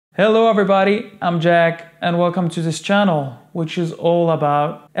Hello everybody, I'm Jack and welcome to this channel, which is all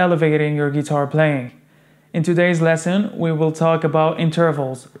about elevating your guitar playing. In today's lesson, we will talk about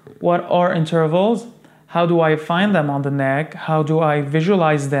intervals. What are intervals? How do I find them on the neck? How do I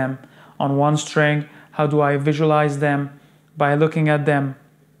visualize them on one string? How do I visualize them by looking at them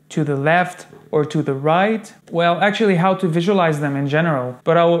to the left or to the right? Well, actually how to visualize them in general.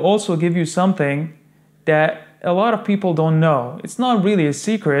 But I will also give you something that a lot of people don't know. It's not really a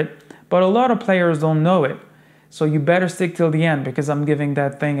secret, but a lot of players don't know it. So you better stick till the end because I'm giving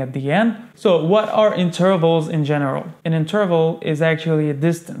that thing at the end. So what are intervals in general? An interval is actually a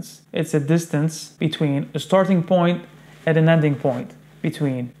distance. It's a distance between a starting point and an ending point,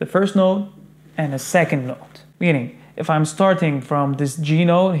 between the first note and a second note. Meaning, if I'm starting from this G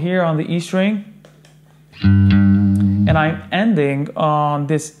note here on the E string, and I'm ending on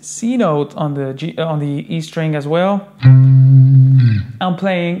this C note on the E string as well, I'm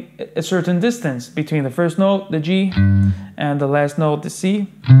playing a certain distance between the first note, the G, and the last note, the C.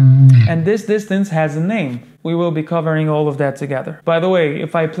 And this distance has a name. We will be covering all of that together. By the way,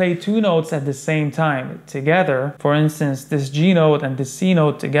 if I play two notes at the same time together, for instance, this G note and this C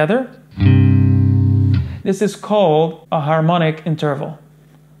note together, this is called a harmonic interval.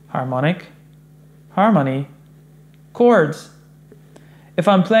 Harmonic, harmony, chords. If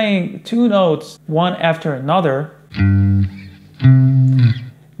I'm playing two notes one after another,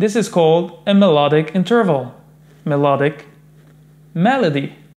 this is called a melodic interval. Melodic,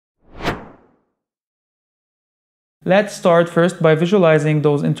 melody. Let's start first by visualizing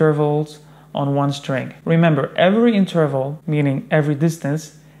those intervals on one string. Remember, every interval, meaning every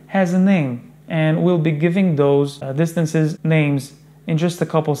distance, has a name, and we'll be giving those distances names in just a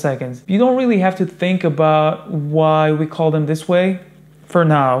couple seconds. You don't really have to think about why we call them this way for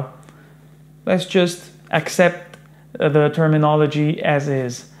now. Let's just accept the terminology as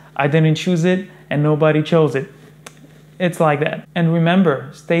is. I didn't choose it and nobody chose it. It's like that. And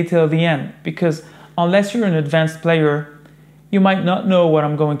remember, stay till the end, because unless you're an advanced player, you might not know what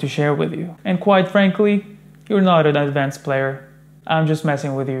I'm going to share with you. And quite frankly, you're not an advanced player. I'm just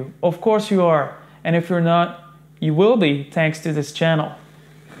messing with you. Of course you are. And if you're not, you will be thanks to this channel,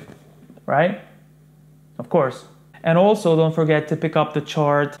 right? Of course. And also don't forget to pick up the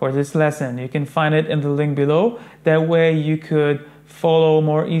chart for this lesson. You can find it in the link below. That way you could follow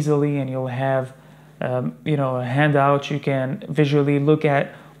more easily and you'll have a handout you can visually look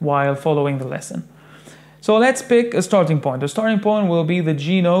at while following the lesson. So let's pick a starting point. The starting point will be the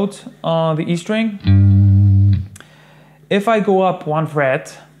G note on the E string. If I go up one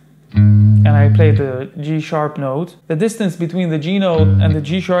fret, and I play the G sharp note, the distance between the G note and the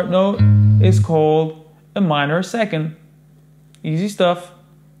G sharp note is called a minor second. Easy stuff.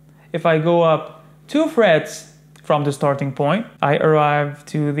 If I go up 2 frets from the starting point, I arrive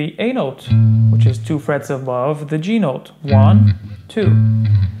to the A note, which is 2 frets above the G note. 1, 2.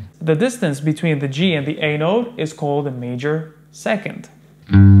 The distance between the G and the A note is called a major second.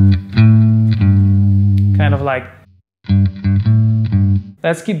 Kind of like.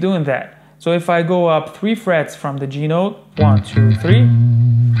 Let's keep doing that. So if I go up 3 frets from the G note, 1, 2, 3,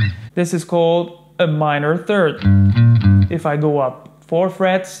 this is called a minor third. If I go up 4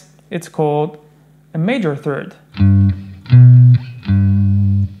 frets, it's called a major third.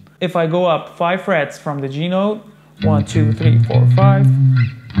 If I go up 5 frets from the G note, 1, 2, 3, 4, 5,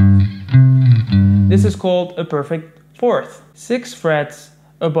 this is called a perfect fourth. 6 frets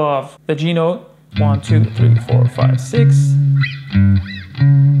above the G note, 1, 2, 3, 4, 5, 6,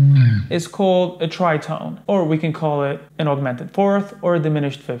 is called a tritone, or we can call it an augmented fourth or a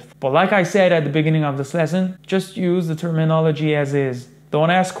diminished fifth. But like I said at the beginning of this lesson, just use the terminology as is. Don't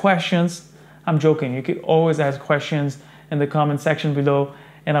ask questions. I'm joking. You could always ask questions in the comment section below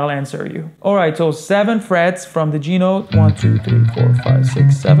and I'll answer you. Alright, so 7 frets from the G note, 1, 2, 3, 4, 5,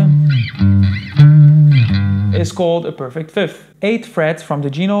 6, 7, is called a perfect fifth. 8 frets from the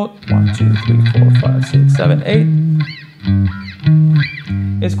G note, 1, 2, 3, 4, 5, 6, 7, 8,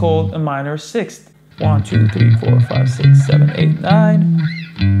 is called a minor sixth. 1, 2, 3, 4, 5, 6, 7, 8,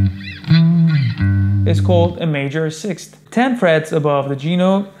 9 is called a major sixth. 10 frets above the G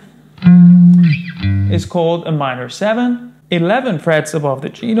note is called a minor 7. 11 frets above the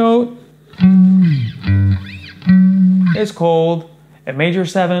G note is called a major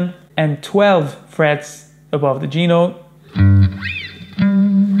 7. And 12 frets above the G note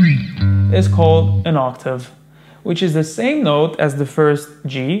is called an octave, which is the same note as the first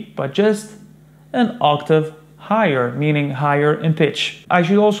G, but just an octave higher, meaning higher in pitch. I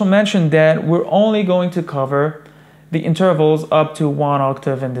should also mention that we're only going to cover the intervals up to 1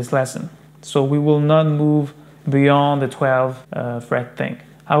 octave in this lesson. So we will not move beyond the 12 fret thing.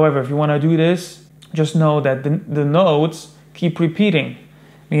 However, if you want to do this, just know that the notes keep repeating,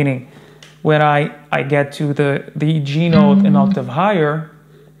 meaning when I get to the G note an octave higher,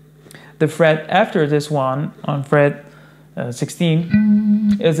 the fret after this one on fret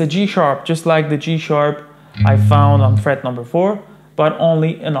 16 is a G sharp, just like the G sharp I found on fret number 4, but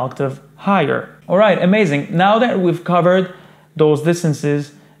only an octave higher. All right, amazing. Now that we've covered those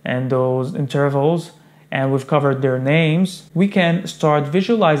distances and those intervals, and we've covered their names, we can start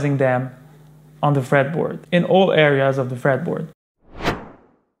visualizing them on the fretboard, in all areas of the fretboard.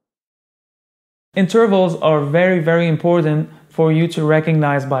 Intervals are very, very important for you to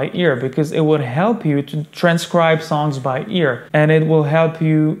recognize by ear, because it would help you to transcribe songs by ear, and it will help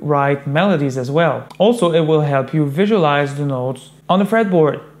you write melodies as well. Also, it will help you visualize the notes on the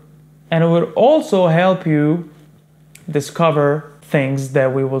fretboard, and it will also help you discover things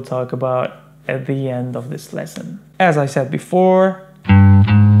that we will talk about at the end of this lesson. As I said before,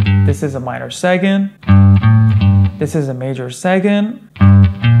 this is a minor second, this is a major second,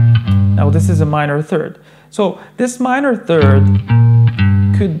 now this is a minor third. So this minor third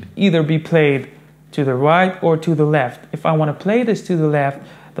could either be played to the right or to the left. If I want to play this to the left,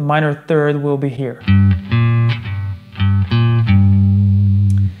 the minor third will be here.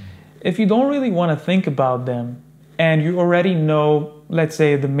 If you don't really want to think about them and you already know, let's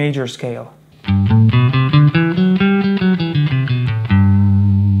say, the major scale.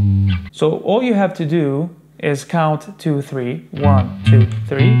 So all you have to do is count 2, 3, 1, 2,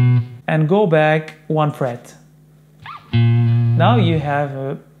 3, and go back 1 fret. Now you have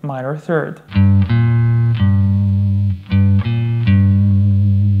a minor third.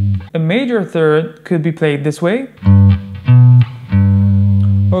 A major third could be played this way,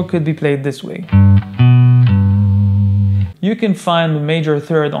 or could be played this way. You can find the major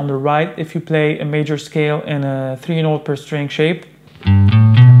third on the right if you play a major scale in a 3-note per string shape.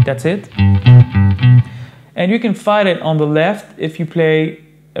 That's it. And you can find it on the left if you play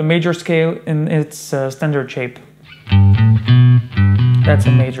a major scale in its standard shape. That's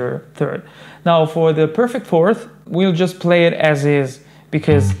a major third. Now for the perfect fourth, we'll just play it as is,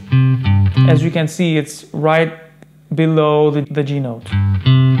 because as you can see, it's right below the G note.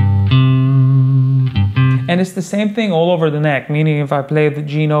 And it's the same thing all over the neck, meaning if I play the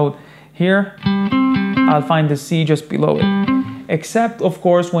G note here, I'll find the C just below it. Except, of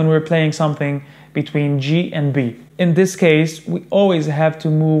course, when we're playing something between G and B. In this case, we always have to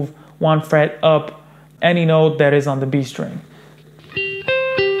move 1 fret up any note that is on the B string.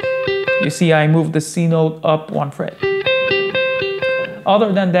 You see, I moved the C note up 1 fret.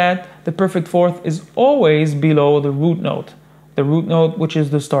 Other than that, the perfect fourth is always below the root note. The root note, which is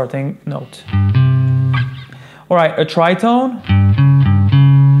the starting note. All right, a tritone,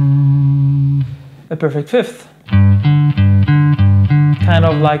 a perfect fifth. Kind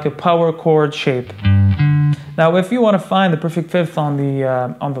of like a power chord shape. Now, if you want to find the perfect fifth on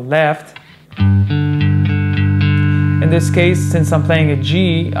the left, in this case, since I'm playing a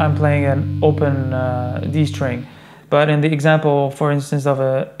G, I'm playing an open D string. But in the example, for instance, of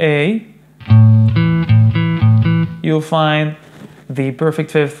A, you'll find the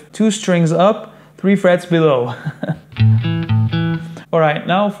perfect fifth 2 strings up, 3 frets below. All right,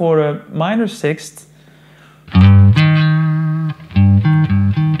 now for a minor sixth.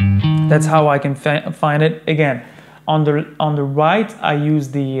 That's how I can find it. Again, on the right, I use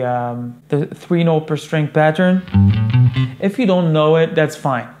the 3-note per string pattern. If you don't know it, that's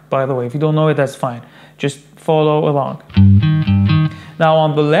fine. By the way, if you don't know it, that's fine. Just follow along. Now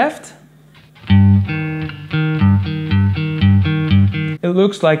on the left, it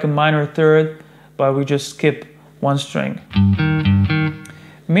looks like a minor third, but we just skip 1 string.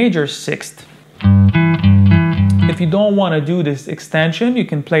 Major sixth. If you don't want to do this extension, you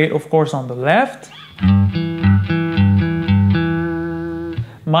can play it, of course, on the left.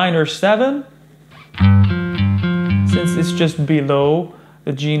 Minor 7, since it's just below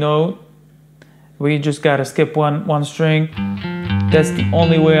the G note, we just gotta skip one string. That's the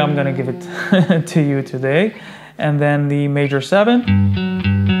only way I'm gonna give it to you today. And then the major 7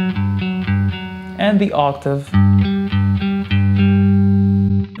 and the octave.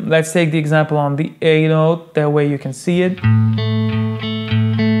 Let's take the example on the A note, that way you can see it.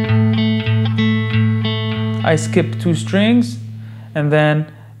 I skip 2 strings, and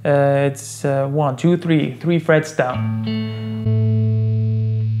then it's 1, 2, 3 frets down.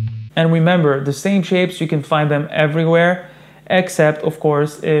 And remember, the same shapes, you can find them everywhere, except, of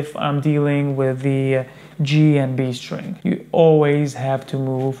course, if I'm dealing with the G and B string. You always have to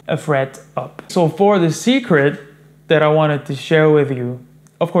move a fret up. So for the secret that I wanted to share with you,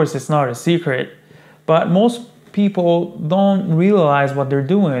 of course, it's not a secret, but most people don't realize what they're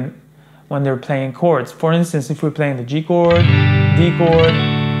doing when they're playing chords. For instance, if we're playing the G chord, D chord,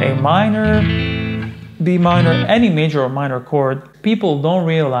 A minor, B minor, any major or minor chord, people don't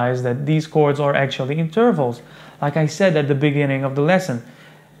realize that these chords are actually intervals. Like I said at the beginning of the lesson,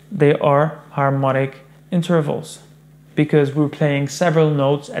 they are harmonic intervals because we're playing several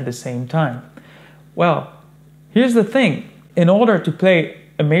notes at the same time. Well, here's the thing. In order to play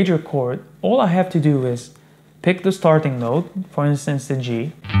a major chord, all I have to do is pick the starting note, for instance the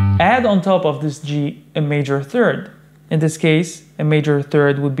G, add on top of this G a major third. In this case, a major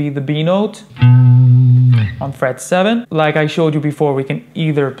third would be the B note on fret 7. Like I showed you before, we can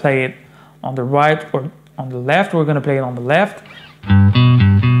either play it on the right or on the left. We're going to play it on the left.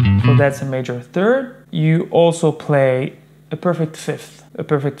 So that's a major third. You also play a perfect fifth. A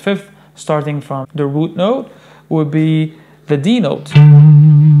perfect fifth starting from the root note would be the D note.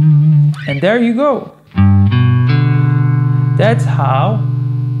 And there you go. That's how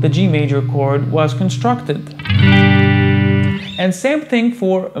the G major chord was constructed. And same thing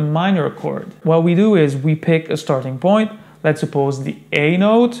for a minor chord. What we do is we pick a starting point. Let's suppose the A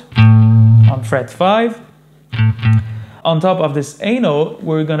note on fret 5. On top of this A note,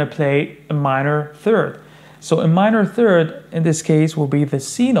 we're gonna play a minor third. So a minor third in this case will be the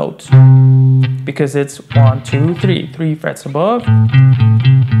C note because it's 1, 2, 3, 3 frets above.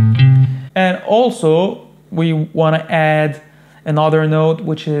 And also we want to add another note,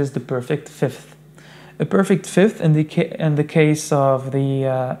 which is the perfect fifth. A perfect fifth in the case of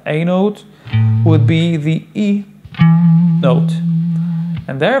the A note would be the E note.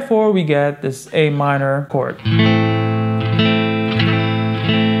 And therefore we get this A minor chord.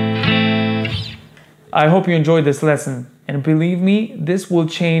 I hope you enjoyed this lesson, and believe me, this will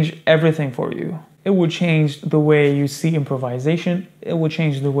change everything for you. It will change the way you see improvisation, it will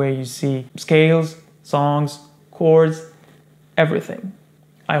change the way you see scales, songs, chords, everything.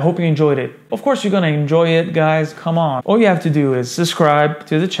 I hope you enjoyed it. Of course you're gonna enjoy it, guys, come on. All you have to do is subscribe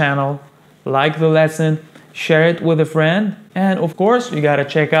to the channel, like the lesson, share it with a friend, and of course you gotta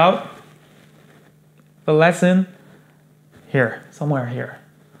check out the lesson here, somewhere here.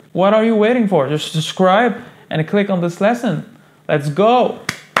 What are you waiting for? Just subscribe and click on this lesson. Let's go.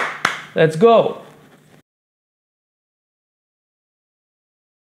 Let's go.